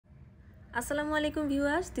Assalamu alaikum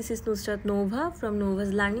viewers, this is Nusrat Nova from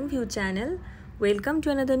Nova's Learning View channel. Welcome to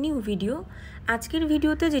another new video. আজকের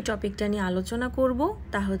ভিডিওতে যে টপিকটা নিয়ে আলোচনা করব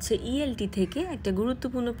তা হচ্ছে ELT থেকে একটা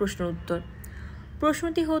গুরুত্বপূর্ণ প্রশ্ন উত্তর।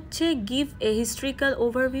 প্রশ্নটি হচ্ছে give a historical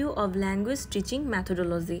overview of language teaching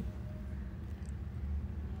methodology.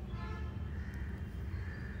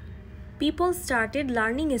 People started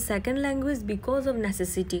learning a second language because of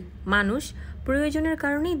necessity. মানুষ প্রয়োজনের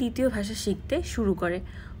কারণেই দ্বিতীয় ভাষা শিখতে শুরু করে।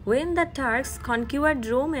 When the Turks conquered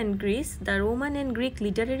Rome and Greece, the Roman and Greek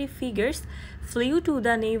literary figures flew to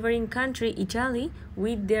the neighboring country Italy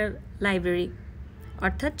with their library.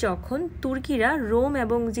 অর্থাৎ যখন তুর্কিরা রোম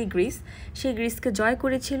এবং যে গ্রিস সেই গ্রিসকে জয়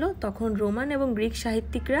করেছিল তখন রোমান এবং গ্রিক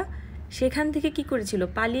সাহিত্যিকরা সেখান থেকে কি করেছিল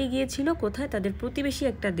পালিয়ে গিয়েছিল কোথায় তাদের প্রতিবেশী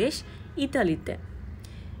একটা দেশ ইতালিতে।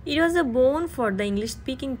 It was a boon for the English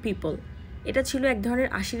speaking people. এটা ছিল এক ধরনের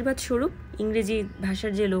আশীর্বাদ স্বরূপ ইংরেজি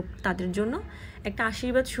ভাষার যে লোক তাদের জন্য একটা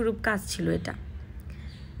আশীর্বাদ স্বরূপ কাজ ছিল এটা।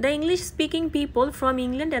 The English speaking people from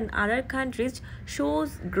England and other countries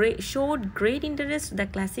showed great interest in the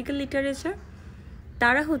classical literature.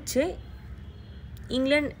 তারা হচ্ছে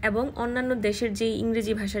ইংল্যান্ড এবং অন্যান্য দেশের যে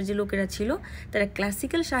ইংরেজি ভাষার যে লোকেরা ছিল তারা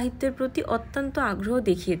ক্লাসিক্যাল সাহিত্যের প্রতি অত্যন্ত আগ্রহ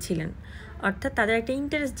দেখিয়েছিলেন, অর্থাৎ তাদের একটা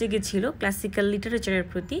ইন্টারেস্ট জেগেছিল ক্লাসিক্যাল লিটারেচারের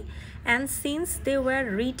প্রতি। And since they were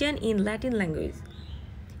written in Latin language,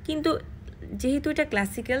 কিন্তু যেহেতু এটা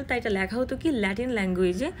ক্লাসিক্যাল তাই এটা লেখা হতো কি ল্যাটিন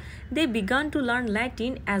ল্যাঙ্গুয়েজে। দে began to learn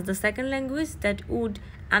Latin as the second language that would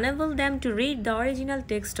enable them to read the original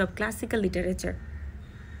text of classical literature.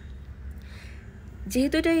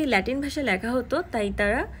 যেহেতু এটা এই ল্যাটিন ভাষা লেখা হতো তাই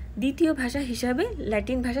তারা দ্বিতীয় ভাষা হিসাবে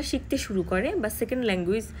ল্যাটিন ভাষা শিখতে শুরু করে বা সেকেন্ড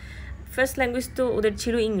ল্যাঙ্গুয়েজ। ফার্স্ট ল্যাঙ্গুয়েজ তো ওদের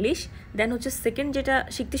ছিল ইংলিশ, দেন হচ্ছে সেকেন্ড যেটা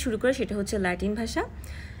শিখতে শুরু করে সেটা হচ্ছে ল্যাটিন ভাষা।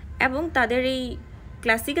 এবং তাদের এই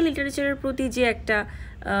ক্লাসিক্যাল লিটারেচারের প্রতি যে একটা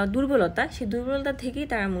দুর্বলতা, সেই দুর্বলতা থেকেই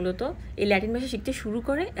তারা মূলত এই ল্যাটিন ভাষা শিখতে শুরু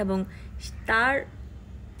করে এবং তার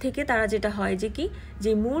থেকে তারা যেটা হয় যে কি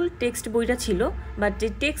যে মূল টেক্সট বইটা ছিল বা যে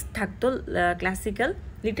টেক্সট থাকতো ক্লাসিক্যাল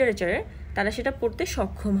লিটারেচারের তারা সেটা পড়তে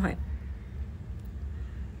সক্ষম হয়।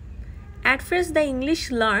 At first the English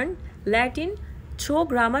learned Latin through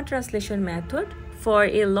grammar translation method for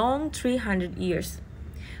a long 300 years.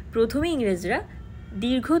 প্রথমে ইংরেজরা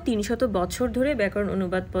দীর্ঘ 300 বছর ধরে ব্যাকরণ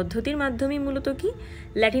অনুবাদ পদ্ধতির মাধ্যমে মূলত কি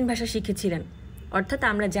ল্যাটিন ভাষা শিখেছিলেন। অর্থাৎ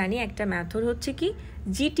আমরা জানি একটা মেথড হচ্ছে কি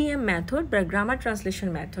GTM মেথড বা গ্রামার ট্রান্সলেশন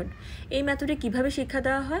মেথড। এই মেথডে কিভাবে শিক্ষা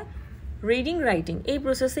দেওয়া হয়, রিডিং রাইটিং এই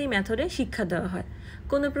প্রসেসে এই মেথডে শিক্ষা দেওয়া হয়।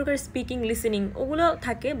 কোনো প্রকার স্পিকিং লিসেনিং ওগুলো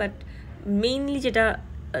থাকে, বাট মেইনলি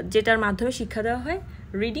যেটার মাধ্যমে শিক্ষা দেওয়া হয়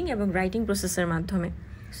রিডিং এবং রাইটিং প্রসেসের মাধ্যমে।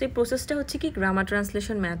 সেই প্রসেসটা হচ্ছে কি গ্রামার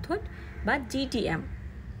ট্রান্সলেশন মেথড বা GTM.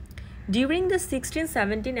 During the 16th,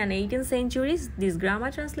 17th and 18th centuries, this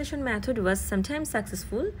grammar translation method was sometimes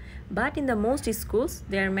successful, but in the most schools,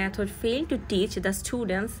 their method failed to teach the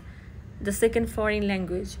students the second foreign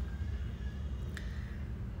language.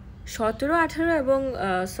 16,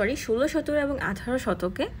 17 এবং 18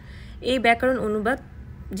 শতকে এই ব্যাকরণ অনুবাদ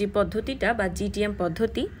যে পদ্ধতিটা বা GTM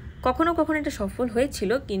পদ্ধতি কখনো কখনো এটা সফল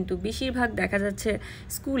হয়েছিল, কিন্তু বেশিরভাগ দেখা যাচ্ছে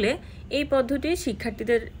স্কুলে এই পদ্ধতির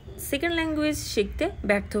শিক্ষার্থীদের সেকেন্ড ল্যাঙ্গুয়েজ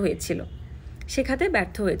শেখাতে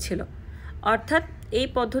ব্যর্থ হয়েছিল। অর্থাৎ এই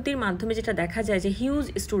পদ্ধতির মাধ্যমে যেটা দেখা যায় যে হিউজ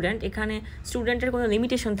স্টুডেন্ট, এখানে স্টুডেন্টের কোনো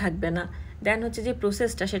লিমিটেশন থাকবে না। দেন হচ্ছে যে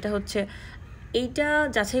প্রসেসটা সেটা হচ্ছে এইটা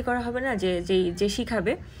যাচাই করা হবে না যে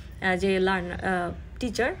শিখাবে যে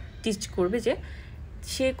টিচার টিচ করবে যে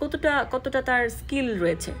সে কতটা তার স্কিল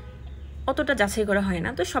রয়েছে অতটা যাচাই করা হয় না।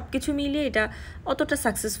 তো সব কিছু মিলিয়ে এটা অতটা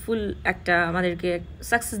সাকসেসফুল একটা আমাদেরকে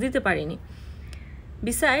সাকসেস দিতে পারেনি।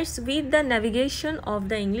 Besides, with the navigation of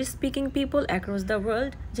the English speaking people across the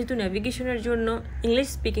world, যেহেতু ন্যাভিগেশনের জন্য ইংলিশ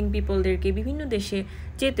স্পিকিং পিপলদেরকে বিভিন্ন দেশে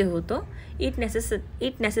যেতে হতো,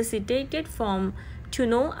 it necessitated from to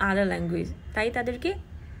know other language. তাই তাদেরকে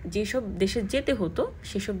যেসব দেশে যেতে হতো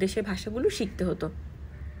সেসব দেশের ভাষাগুলো শিখতে হতো।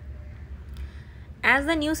 As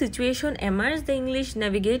the new situation emerged, the English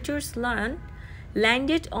navigators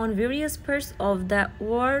landed on various parts of the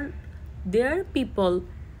world. Their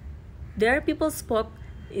people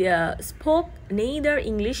spoke neither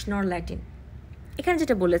English nor Latin. এখানে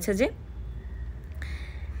যেটা বলেছে যে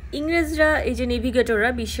ইংরেজরা এই যে নেভিগেটররা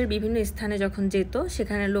বিশ্বের বিভিন্ন স্থানে যখন যেত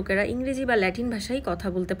সেখানে লোকেরা ইংরেজি বা ল্যাটিন ভাষায় কথা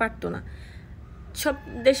বলতে পারতো না। সব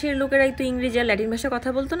দেশের লোকেরাই তো ইংরেজি আর ল্যাটিন ভাষা কথা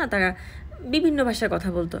বলতো না, তারা বিভিন্ন ভাষায় কথা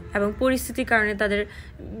বলতো এবং পরিস্থিতির কারণে তাদের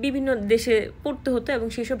বিভিন্ন দেশে পড়তে হতো এবং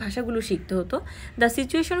সেসব ভাষাগুলো শিখতে হতো। The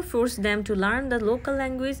situation force them to learn the local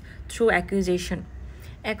language through acquisition.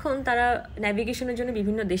 এখন তারা ন্যাভিগেশনের জন্য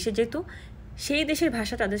বিভিন্ন দেশে যেত, সেই দেশের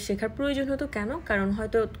ভাষা তাদের শেখার প্রয়োজন হতো। কেন? কারণ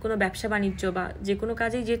হয়তো কোনো ব্যবসা বাণিজ্য বা যে কোনো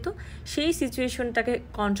কাজেই যেত, সেই সিচুয়েশনটাকে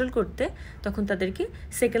কন্ট্রোল করতে তখন তাদেরকে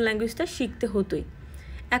সেকেন্ড ল্যাঙ্গুয়েজটা শিখতে হতোই।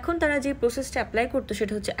 এখন তারা যে প্রসেসটা অ্যাপ্লাই করতো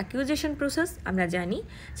সেটা হচ্ছে অ্যাকুইজিশন প্রসেস। আমরা জানি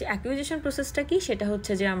যে অ্যাকুইজিশন প্রসেসটা কি, সেটা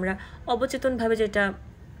হচ্ছে যে আমরা অবচেতনভাবে যেটা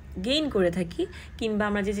গেইন করে থাকি, কিংবা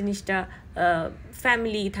আমরা যে জিনিসটা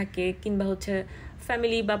ফ্যামিলি থাকে কিংবা হচ্ছে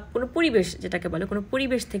ফ্যামিলি বা কোনো পরিবেশ যেটাকে বলে, কোনো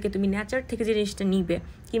পরিবেশ থেকে তুমি নেচার থেকে যে জিনিসটা নিবে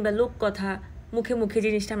কিংবা লোককথা মুখে মুখে যে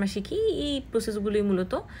জিনিসটা আমরা শিখি, এই প্রসেসগুলোই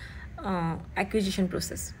মূলত অ্যাকুইজিশন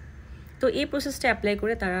প্রসেস। তো এই প্রসেসটা অ্যাপ্লাই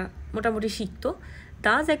করে তারা মোটামুটি শিখতো।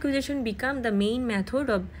 Thus acquisition became the main method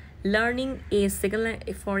of learning a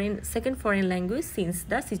second foreign language since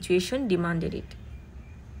the situation demanded it.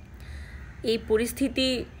 এই পরিস্থিতি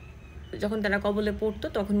যখন তারা কবলে পড়তো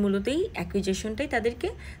তখন মূলত এই অ্যাকুইজিশনটাই তাদেরকে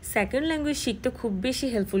সেকেন্ড ল্যাঙ্গুয়েজ শিখতে খুব বেশি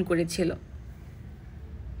হেল্পফুল করেছিল।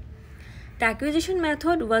 The acquisition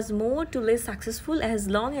method was more or less successful as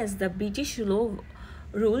long as the British law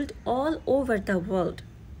ruled all over the world.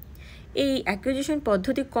 এই অ্যাকুইজিশন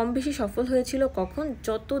পদ্ধতি কম বেশি সফল হয়েছিল কখন?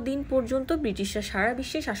 যতদিন পর্যন্ত ব্রিটিশরা সারা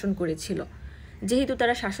বিশ্বে শাসন করেছিল। যেহেতু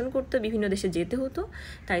তারা শাসন করতে বিভিন্ন দেশে যেতে হতো,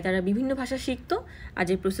 তাই তারা বিভিন্ন ভাষা শিখতো, আর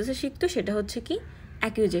যে প্রসেসে শিখতো সেটা হচ্ছে কি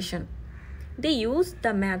acquisition. They use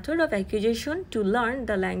the method of acquisition to learn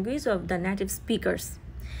the language of the native speakers.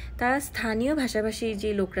 তারা স্থানীয় ভাষাভাষী যে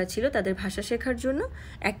লোকরা ছিল তাদের ভাষা শেখার জন্য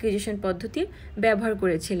অ্যাকুইজিশন পদ্ধতির ব্যবহার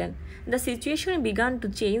করেছিলেন। The situation began to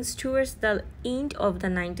change towards the end of the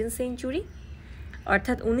 19th century,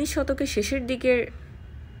 অর্থাৎ 19 শতকের শেষের দিকের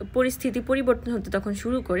পরিস্থিতি পরিবর্তন হতে তখন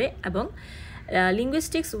শুরু করে, এবং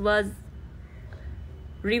linguistics was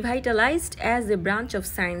রিভাইটালাইজড as a branch of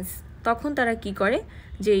science. তখন তারা কি করে,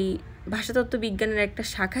 যেই ভাষাতত্ত্ব বিজ্ঞানের একটা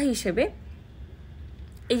শাখা হিসেবে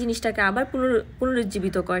এই জিনিসটাকে আবার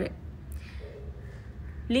পুনরুজ্জীবিত করে।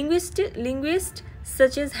 Linguist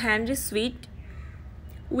such as Henry Sweet,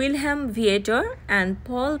 Wilhelm Viator and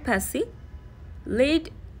Paul Passy laid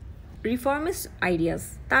reformist ideas.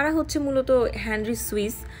 তারা হচ্ছে মূলত হেনরি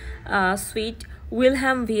সুইট,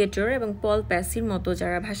 উইলহ্যাম ভিয়েটর এবং পল প্যাসির মতো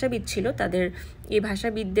যারা ভাষাবিদ ছিল, তাদের এই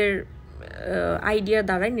ভাষাবিদদের আইডিয়া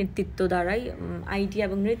দ্বারাই, আইডিয়া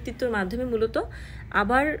এবং নেতৃত্বের মাধ্যমে মূলত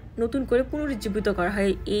আবার নতুন করে পুনরুজ্জীবিত করা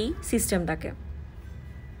হয় এই সিস্টেমটাকে।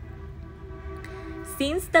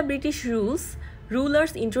 Since the British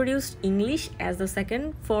rulers introduced English as the second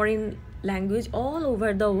foreign language all over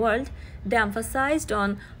the world, they emphasized on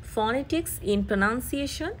phonetics in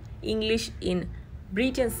pronunciation, English in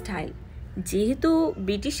Britain style. যেহেতু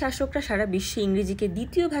ব্রিটিশ শাসকরা সারা বিশ্বে ইংরেজিকে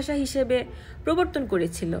দ্বিতীয় ভাষা হিসেবে প্রবর্তন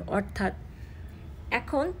করেছিল, অর্থাৎ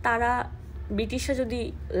এখন তারা ব্রিটিশরা যদি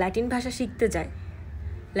ল্যাটিন ভাষা শিখতে যায়,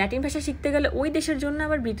 ল্যাটিন ভাষা শিখতে গেলে ওই দেশের জন্য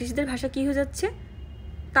আবার ব্রিটিশদের ভাষা কী হয়ে যাচ্ছে,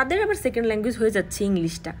 তাদের আবার সেকেন্ড ল্যাঙ্গুয়েজ হয়ে যাচ্ছে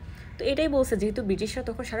ইংলিশটা। তো এটাই বলছে, যেহেতু ব্রিটিশরা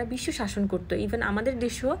তখন সারা বিশ্ব শাসন করতো, ইভেন আমাদের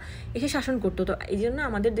দেশেও এসে শাসন করতো, তো এই জন্য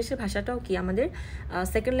আমাদের দেশের ভাষাটাও কি, আমাদের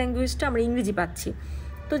সেকেন্ড ল্যাঙ্গুয়েজটা আমরা ইংরেজি পাচ্ছি।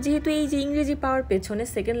 তো যেহেতু এই যে ইংরেজি পাওয়ার পেছনে,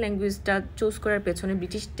 সেকেন্ড ল্যাঙ্গুয়েজটা চুজ করার পেছনে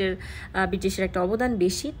ব্রিটিশের একটা অবদান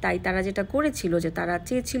বেশি, তাই তারা যেটা করেছিল যে তারা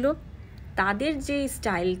চেয়েছিল তাদের যে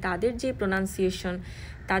স্টাইল, তাদের যে প্রোনাউন্সিয়েশন,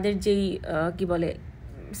 তাদের যেই কি বলে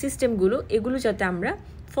সিস্টেমগুলো, এগুলো যাতে আমরা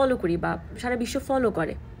ফলো করি বা সারা বিশ্ব ফলো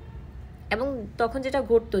করে। এবং তখন যেটা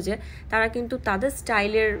ঘটতো যে তারা কিন্তু তাদের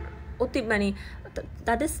স্টাইলের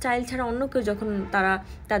তাদের স্টাইল ছাড়া অন্য কেউ যখন তারা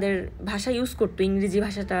তাদের ভাষা ইউজ করতো, ইংরেজি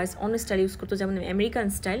ভাষাটা অন্য স্টাইল ইউজ করতো, যেমন আমেরিকান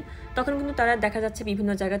স্টাইল, তখন কিন্তু তারা দেখা যাচ্ছে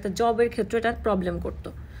বিভিন্ন জায়গাতে জবের ক্ষেত্রে এটা প্রবলেম করতো।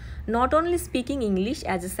 Not only speaking English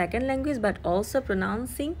as a second language but also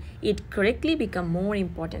pronouncing it correctly become more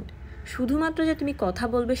important. শুধুমাত্র যে তুমি কথা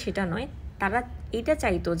বলবে সেটা নয়, তারা এটা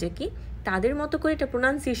চাইতো যে কি তাদের মতো করে এটা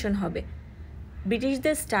প্রোনাউন্সিয়েশন হবে,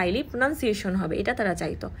 ব্রিটিশদের স্টাইলই প্রোনাউন্সিয়েশন হবে, এটা তারা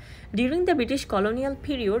চাইতো। During the British colonial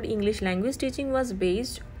period English language teaching was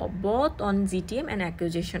based both on GTM and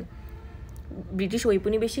acquisition. British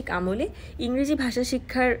ঔপনিবেশিক আমলে ইংরেজি ভাষা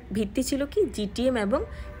শিক্ষার ভিত্তি ছিল কি জিটিএম এবং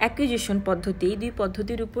অ্যাকুইজিশন পদ্ধতি। এই দুই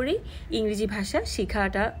পদ্ধতির উপরেই ইংরেজি ভাষা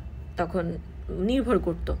শেখাটা তখন নির্ভর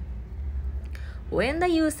করত। When the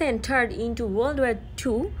USA entered into World War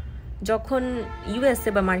II, যখন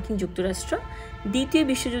ইউএসএ বা মার্কিন যুক্তরাষ্ট্র দ্বিতীয়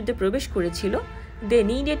বিশ্বযুদ্ধে প্রবেশ করেছিল, দে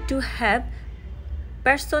needed to have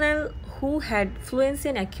personnel who had fluency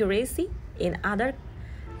and accuracy in other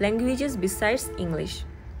languages besides English.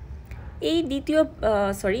 এই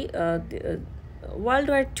ওয়ার্ল্ড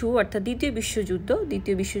ওয়ার II অর্থাৎ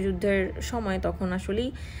দ্বিতীয় বিশ্বযুদ্ধের সময় তখন আসলেই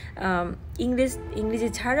ইংরেজি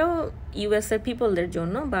ছাড়াও ইউএসএর পিপলদের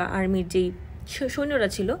জন্য বা আর্মির যেই সৈন্যরা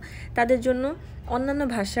ছিল তাদের জন্য অন্যান্য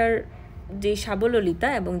ভাষার যে সাবলীলতা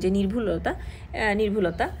এবং যে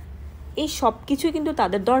নির্ভুলতা এই সব কিছুই কিন্তু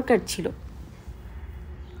তাদের দরকার ছিল।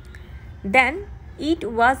 দেন ইট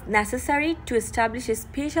ওয়াজ necessary to establish a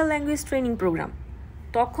special language training programme.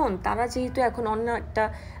 তখন তারা যেহেতু এখন অন্য একটা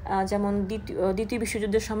যেমন দ্বিতীয়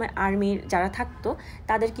বিশ্বযুদ্ধের সময় আর্মির যারা থাকতো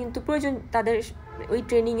তাদের কিন্তু প্রয়োজন, তাদের ওই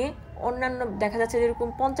ট্রেনিংয়ে অন্যান্য দেখা যাচ্ছে যেরকম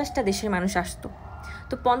 50টা দেশের মানুষ আসতো।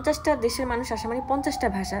 তো 50টা দেশের মানুষ আসা মানে 50টা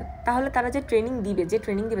ভাষা, তাহলে তারা যে ট্রেনিং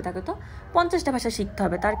দিবে তাকে তো 50টা ভাষা শিখতে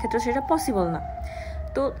হবে, তার ক্ষেত্রে সেটা পসিবল না।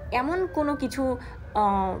 তো এমন কোনো কিছু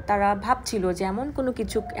তারা ভাবছিল যে এমন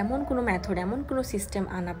কোনো মেথড, এমন কোনো সিস্টেম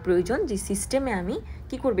আনা প্রয়োজন, যে সিস্টেমে আমি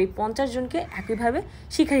কী করবো, এই 50 জনকে একইভাবে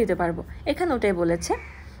শিখিয়ে দিতে পারবো। এখানে ওটাই বলেছে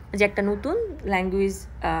যে একটা নতুন ল্যাঙ্গুয়েজ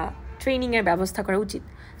ট্রেনিংয়ের ব্যবস্থা করা উচিত।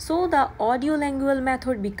 So the audio language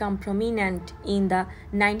method become prominent in the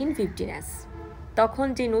 1950s। তখন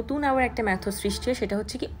যে নতুন আবার একটা মেথড সৃষ্টি হয় সেটা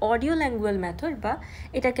হচ্ছে কি অডিও ল্যাঙ্গুয়েজ মেথড, বা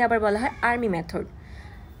এটাকে আবার বলা হয় আর্মি মেথড।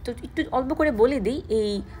 তো একটু অল্প করে বলে দিই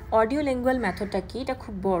এই অডিও ল্যাঙ্গুয়েজ মেথডটা কি। এটা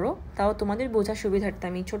খুব বড়, তাও তোমাদের বোঝার সুবিধার্থে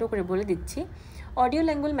আমি ছোটো করে বলে দিচ্ছি। অডিও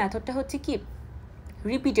ল্যাঙ্গুয়েজ মেথডটা হচ্ছে কি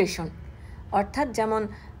রিপিটেশন, অর্থাৎ যেমন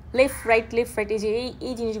লেফট রাইট এই যে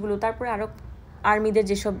এই জিনিসগুলো, তারপরে আরও আর্মিদের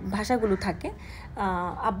যেসব ভাষাগুলো থাকে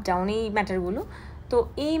আপ ডাউন এই ম্যাটারগুলো, তো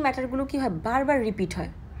এই ম্যাটারগুলো কী হয়, বারবার রিপিট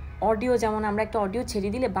হয়। অডিও যেমন আমরা একটা অডিও ছেড়ে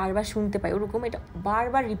দিলে বারবার শুনতে পাই, ওরকম এটা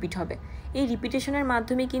বারবার রিপিট হবে। এই রিপিটেশনের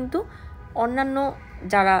মাধ্যমে কিন্তু অন্যান্য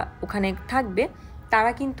যারা ওখানে থাকবে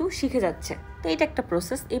তারা কিন্তু শিখে যাচ্ছে। তো এটা একটা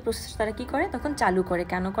প্রসেস। এই প্রসেস তারা কী করে, তখন চালু করে।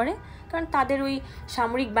 কেন করে? কারণ তাদের ওই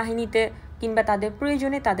সামরিক বাহিনীতে কিংবা তাদের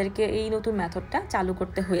প্রয়োজনে তাদেরকে এই নতুন মেথডটা চালু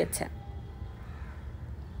করতে হয়েছে।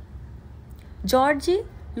 জর্জি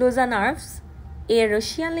লোজানার্ভস, এ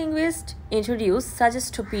রাশিয়ান লিঙ্গুইস্ট, ইন্ট্রোডিউস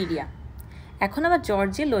সাজেস্টোপিডিয়া। এখন আবার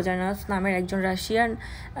জর্জি লোজানার্ভস নামের একজন রাশিয়ান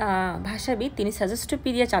ভাষাবিদ, তিনি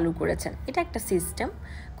সাজেস্টোপিডিয়া চালু করেছেন। এটা একটা সিস্টেম,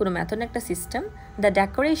 কোনো মেথড একটা system. The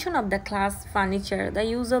decoration of the class furniture, the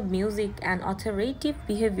use of music and authoritative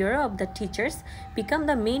behaviour of the teachers become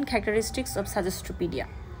the main characteristics of সাজেস্টোপিডিয়া।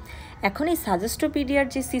 এখন এই সাজেস্টোপিডিয়ার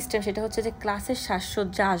যে সিস্টেম সেটা হচ্ছে যে ক্লাসের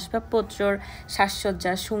সাজসজ্জা, আসবাবপত্রর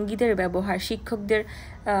সাজসজ্জা, সঙ্গীতের ব্যবহার, শিক্ষকদের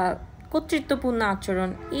কর্তৃত্বপূর্ণ আচরণ,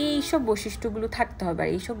 এইসব বৈশিষ্ট্যগুলো থাকতে হবে। আর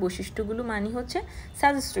এইসব বৈশিষ্ট্যগুলো মানে হচ্ছে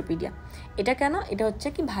সাজেস্টোপিডিয়া। এটা কেন? এটা হচ্ছে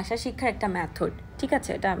কি ভাষা শিক্ষার একটা মেথড, ঠিক আছে?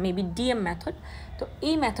 এটা মেবি ডিএম মেথড। তো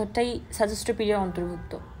এই মেথডটাই সাজেস্টোপিডিয়ার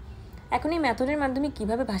অন্তর্ভুক্ত। এখন এই মেথডের মাধ্যমে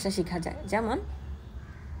কিভাবে ভাষা শেখা যায়, যেমন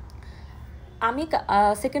আমি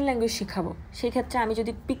সেকেন্ড ল্যাঙ্গুয়েজ শেখাবো, সেই ক্ষেত্রে আমি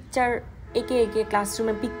যদি পিকচার এঁকে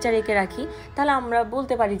ক্লাসরুমে পিকচার এঁকে রাখি, তাহলে আমরা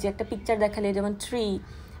বলতে পারি যে একটা পিকচার দেখালে, যেমন ট্রি,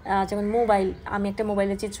 যেমন মোবাইল, আমি একটা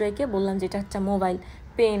মোবাইলের চিত্র এঁকে বললাম যে এটা হচ্ছে মোবাইল,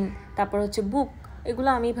 পেন, তারপর হচ্ছে বুক, এগুলো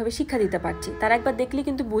আমি এইভাবে শিক্ষা দিতে পারছি। তারা একবার দেখলে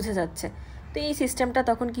কিন্তু বুঝে যাচ্ছে। তো এই সিস্টেমটা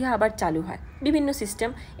তখন কি হয়, আবার চালু হয়। বিভিন্ন সিস্টেম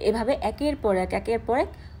এভাবে একের পর এক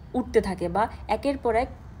উঠতে থাকে, বা একের পর এক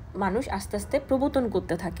মানুষ আস্তে আস্তে প্রবর্তন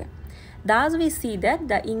করতে থাকে। Thus we see that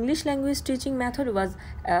the English language teaching method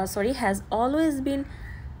has always been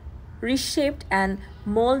reshaped and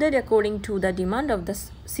molded according to the demand of the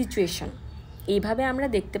situation. এইভাবে আমরা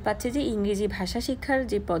দেখতে পাচ্ছি যে ইংরেজি ভাষা শিক্ষার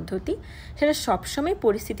যে পদ্ধতি সেটা সবসময়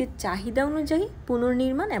পরিস্থিতির চাহিদা অনুযায়ী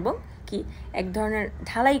পুনর্নির্মাণ এবং কি এক ধরনের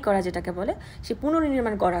ঢালাই করা, যেটাকে বলে, সে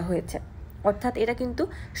পুনর্নির্মাণ করা হয়েছে। অর্থাৎ এটা কিন্তু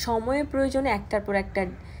সময়ের প্রয়োজনে একটার পর একটা,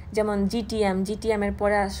 যেমন জিটিএমের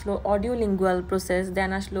পরে আসলো অডিও লিঙ্গুয়াল প্রসেস,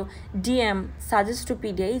 দেন আসলো ডিএম,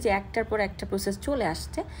 সাজেস্টোপিডিয়া, এই যে একটার পর একটা প্রসেস চলে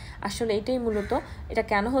আসছে। আসলে এটাই মূলত, এটা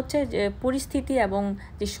কেন হচ্ছে, যে পরিস্থিতি এবং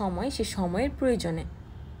যে সময়, সে সময়ের প্রয়োজনে,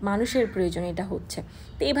 মানুষের প্রয়োজনে এটা হচ্ছে।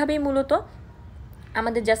 তো এইভাবেই মূলত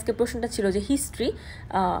আমাদের যে আজকে প্রশ্নটা ছিল যে হিস্ট্রি,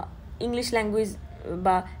 ইংলিশ ল্যাঙ্গুয়েজ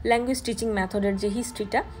বা ল্যাঙ্গুয়েজ টিচিং মেথডের যে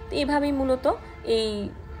হিস্ট্রিটা, তো এইভাবেই মূলত এই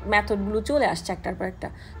মেথডগুলো চলে আসছে একটার পর একটা।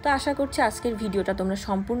 তো আশা করছি আজকের ভিডিওটা তোমরা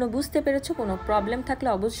সম্পূর্ণ বুঝতে পেরেছো। কোনো প্রবলেম থাকলে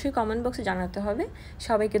অবশ্যই কমেন্ট বক্সে জানাতে হবে।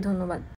 সবাইকে ধন্যবাদ।